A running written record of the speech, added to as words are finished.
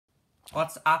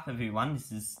What's up, everyone?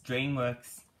 This is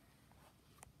Dreamworks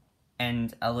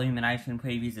and Illumination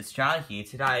Previews Australia here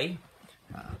today.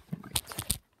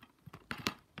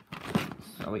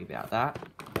 Sorry about that.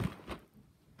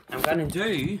 I'm going to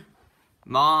do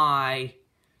my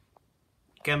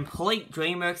complete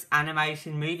Dreamworks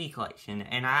animation movie collection,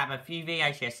 and I have a few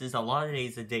VHSs. A lot of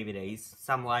these are DVDs.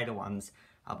 Some later ones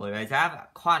are Blu-rays. I have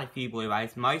quite a few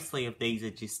Blu-rays. Mostly of these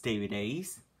are just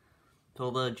DVDs. To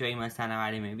all the Dreamworks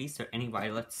animated movies. So anyway,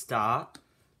 let's start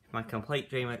with my complete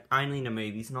Dreamworks, only the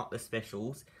movies, not the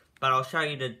specials. But I'll show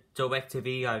you the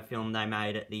direct-to-video film they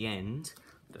made at the end.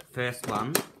 The first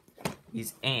one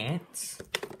is Ants.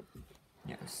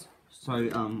 Yes. So,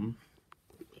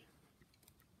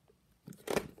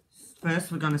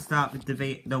 first we're going to start with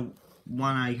the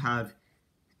one I have,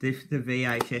 the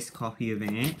VHS copy of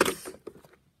Ants.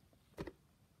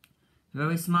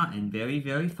 Very smart and very,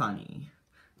 very funny.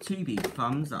 2 big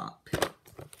thumbs up.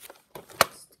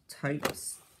 Tape,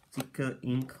 sticker,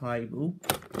 ink label.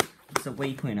 It's a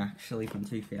reprint actually from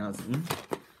 2000.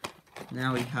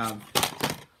 Now we have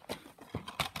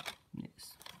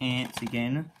Ants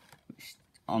again, which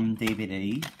on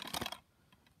DVD.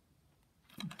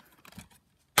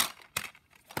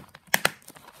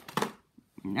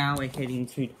 Now we're heading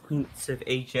to Prince of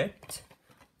Egypt.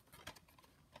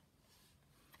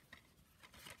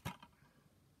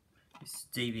 This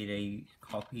DVD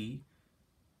copy.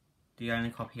 The only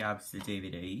copy I have is the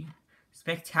DVD.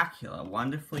 Spectacular,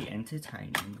 wonderfully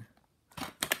entertaining.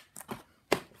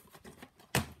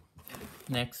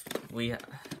 Next, we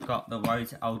got The Road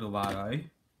to El Dorado.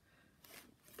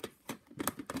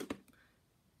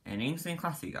 An instant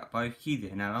classic that both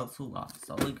kids and adults will love.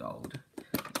 Solid gold.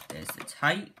 There's the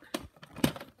tape.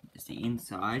 There's the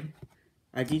inside.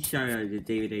 I did show you the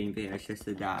DVD and VHS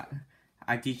of that.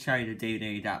 I did show you the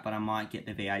DVD of that, but I might get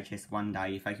the VHS one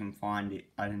day if I can find it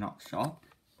at a knock shop.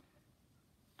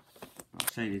 I'll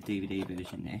show you the DVD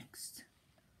version next.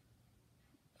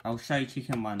 I'll show you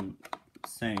Chicken One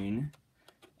soon.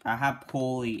 I have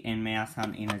Paulie and Mouse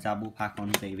Hunt in a double pack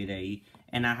on DVD,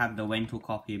 and I have the rental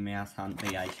copy of Mouse Hunt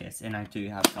VHS, and I do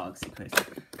have Galaxy Quest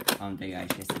on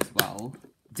VHS as well.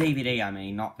 DVD, I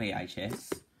mean, not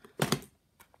VHS.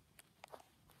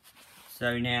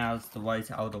 So now it's The Road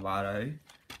to El Dorado.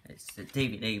 It's the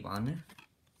DVD one.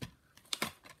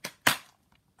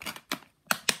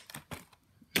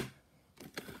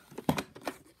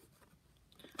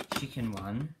 Chicken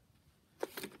One.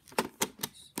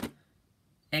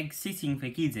 Egg Sitting for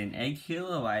kids and Egg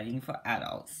Waiting for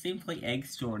adults. Simply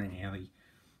extraordinary.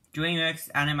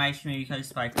 Dreamworks animation movie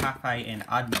coached by Cafe and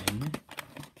Admin.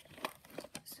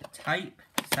 It's a tape.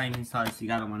 Same inside as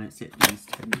the other one, except these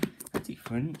two are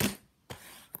different.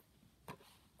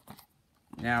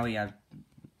 Now we have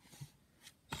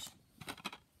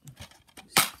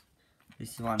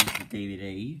this one's the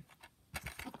DVD.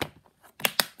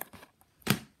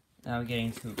 Now we're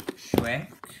getting to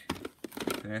Shrek,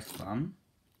 first one,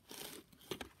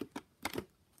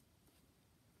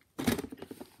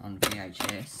 on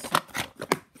VHS.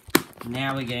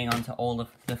 Now we're getting on to all of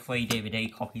the 3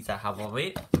 DVD copies I have of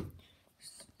it.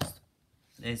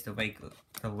 There's the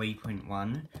reprint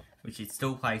one, which it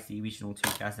still plays the original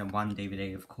 2001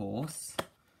 DVD, of course.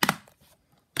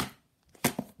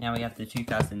 Now we have the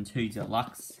 2002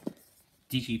 Deluxe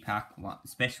Digipack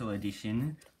Special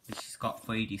Edition, which has got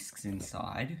 3 discs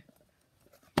inside.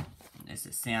 There's the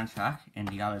soundtrack and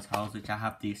the other titles, which I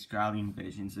have the Australian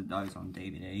versions of those on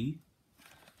DVD.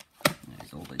 And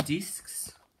there's all the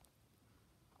discs.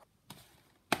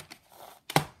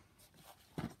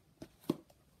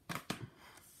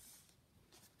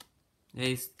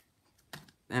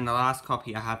 And the last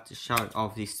copy I have to show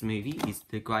of this movie is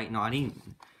the Great Night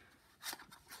In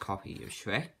copy of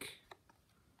Shrek.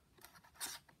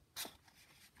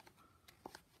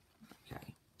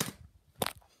 Okay.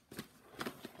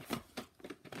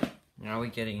 Now we're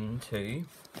getting to,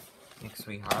 next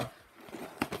we have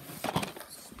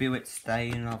Spirit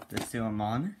Stain of the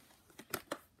Silmarillion.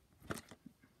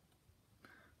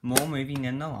 More moving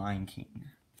than The Lion King.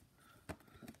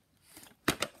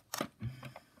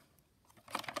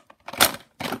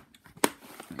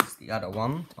 The other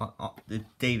one, the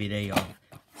DVD of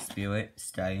Spirit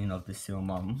Stain of the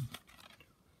Silmarillion.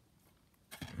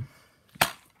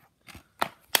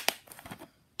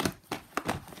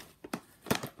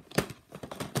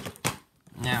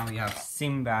 Now we have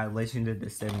Sinbad, Legend of the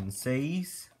Seven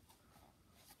Seas.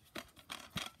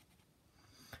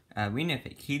 A winner for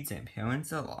kids and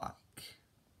parents alike.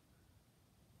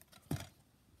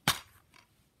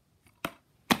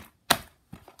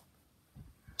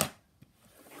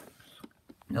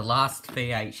 The last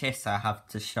VHS I have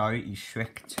to show is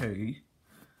Shrek 2.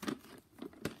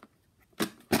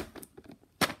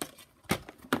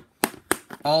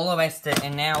 All the rest,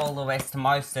 and now all the rest,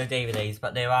 most are DVDs,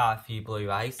 but there are a few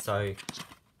Blu-rays, so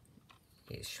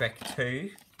it's Shrek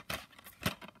 2.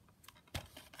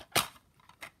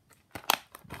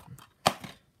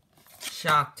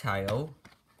 Shark Tale.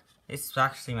 This is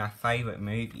actually my favourite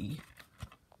movie.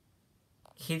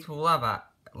 Kids will love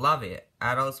it.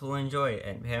 Adults will enjoy it,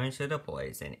 and parents should avoid it.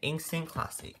 It's an instant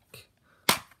classic.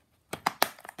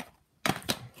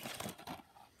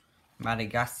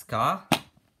 Madagascar.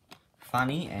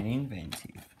 Funny and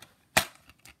inventive.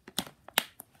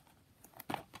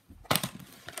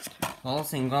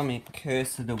 Wallace and Gromit,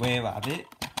 Curse of the Were-Rabbit.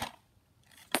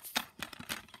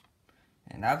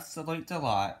 An absolute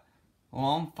delight.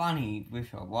 Warm, funny,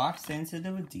 with a wide sense of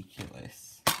the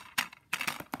ridiculous.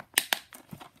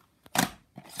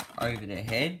 Over the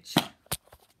Hedge.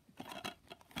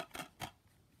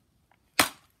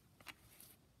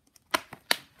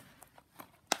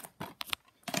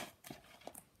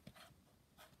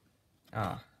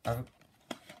 I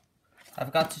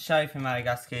forgot to show you from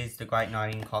Madagascar is the Great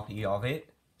 19 copy of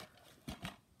it.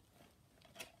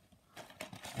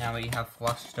 Now we have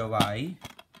Flushed Away.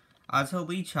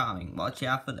 Utterly charming. Watch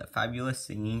out for the fabulous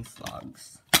singing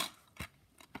slugs.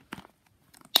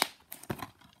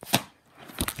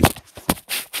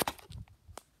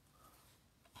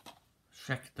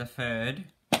 Shrek the Third.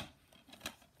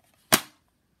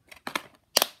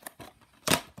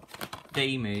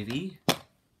 The movie.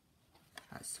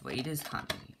 As sweet as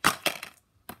honey.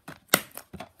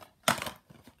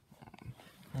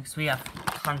 Next we have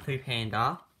Kung Fu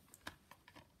Panda.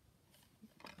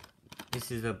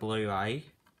 This is a Blu-ray.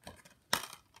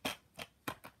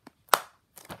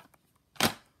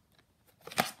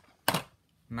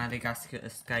 Madagascar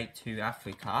Escape to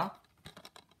Africa.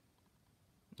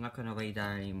 I'm not going to read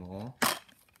that anymore,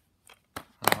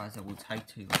 otherwise it will take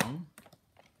too long.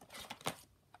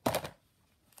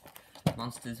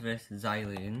 Monsters vs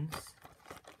Aliens.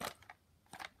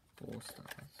 4 stars.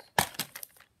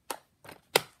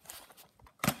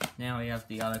 Now we have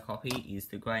the other copy, is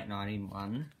the Great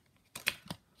 19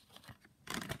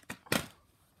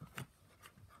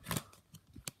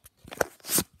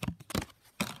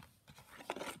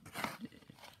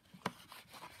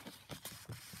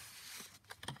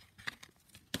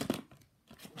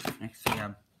 Next we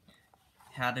have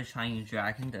How to Train Your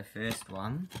Dragon, the first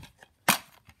one.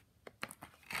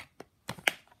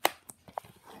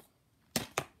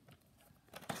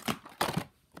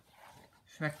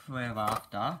 Shrek Forever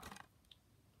After.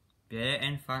 Better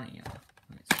and funnier.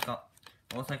 It's got,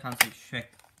 also comes with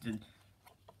Shrek, the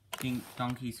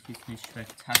Donkey's Christmas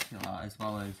Spectacular, as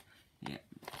well as, yeah,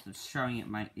 so showing it,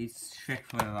 mate, it's Shrek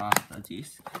Forever After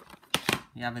disc.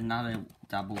 We have another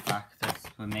double back that's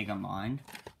for Megamind.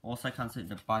 Also comes with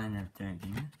the Button of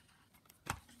Doom.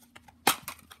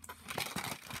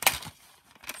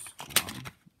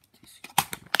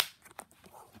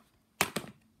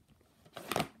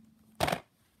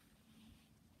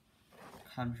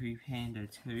 Country Panda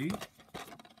 2.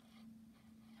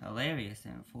 Hilarious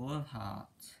and full of heart.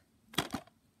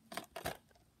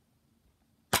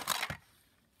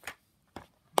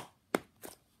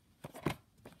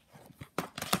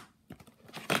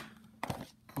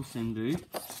 Puss in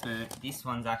Boots, but this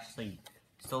one's actually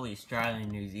still the Australian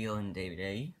New Zealand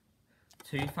DVD.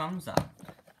 2 thumbs up.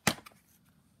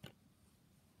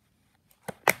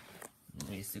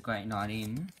 Here's the Great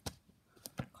 19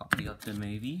 copy of the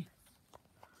movie.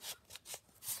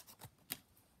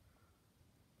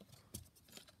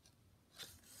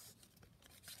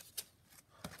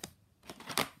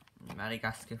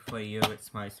 Madagascar for you,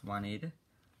 it's most wanted.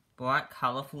 Bright,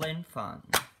 colourful and fun.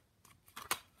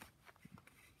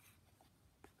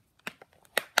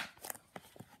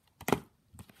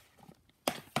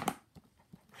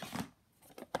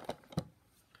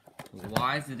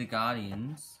 Rise of the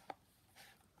Guardians.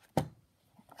 The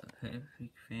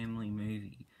perfect family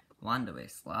movie. Wonder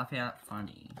West, laugh out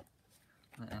funny.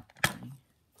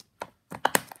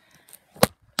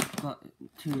 Got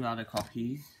 2 other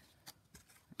copies.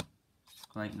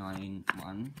 Great 19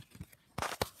 one.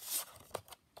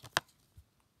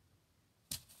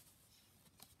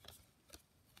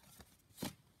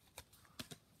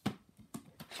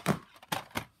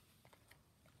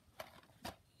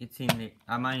 It's in the,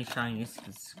 I'm only showing this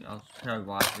because I'll show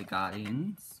Rise of the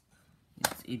Guardians.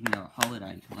 It's in the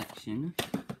holiday collection.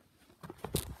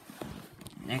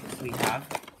 Next we have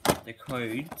the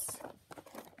Croods.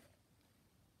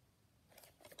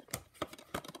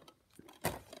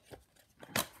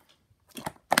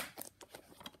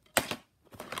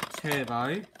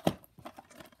 Turbo.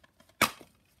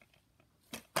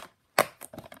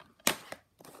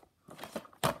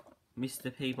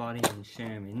 Mr. Peabody and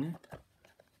Sherman.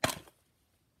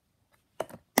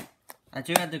 I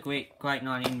do have the Great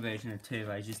 19 version of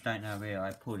Turbo, I just don't know where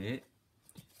I put it.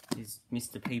 Is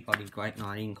Mr. Peabody Great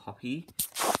 19 copy.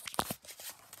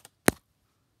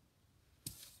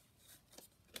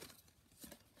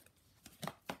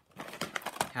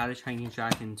 How to Train Your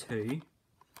Dragon 2.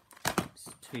 It's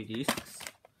 2 discs.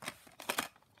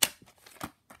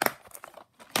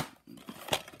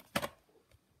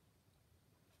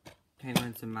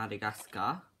 Penguins of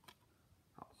Madagascar.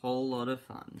 A whole lot of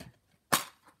fun.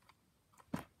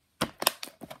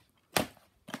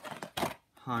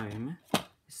 Home.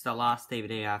 It's the last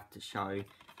DVD I have to show,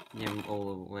 then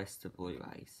all the rest of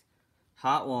Blu-rays.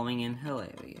 Heartwarming and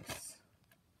hilarious.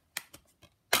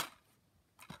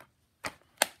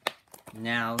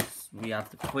 Now we have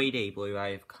the 3D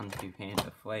Blu-ray of Kung Fu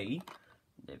Panda 3,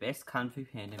 the best Kung Fu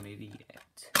Panda movie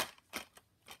yet.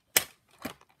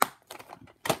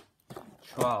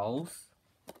 Trolls.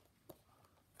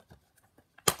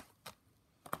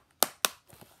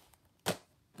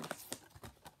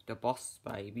 The Boss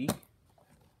Baby.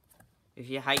 If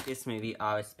you hate this movie,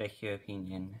 I respect your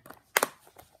opinion.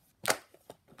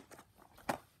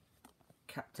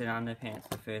 Captain Underpants,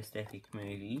 the first epic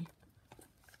movie.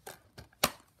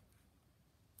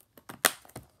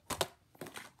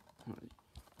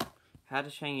 How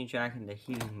to Train Your Dragon, The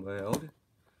Hidden World.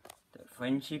 The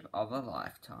Friendship of a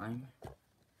Lifetime.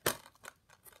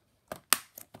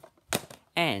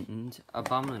 And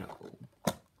Abominable.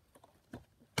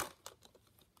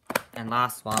 And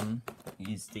last one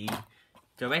is the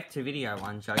direct-to-video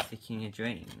one, Joke the King of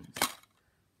Dreams.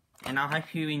 And I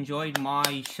hope you enjoyed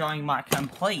my showing my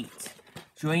complete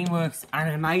Dreamworks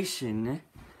animation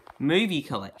movie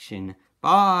collection.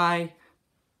 Bye!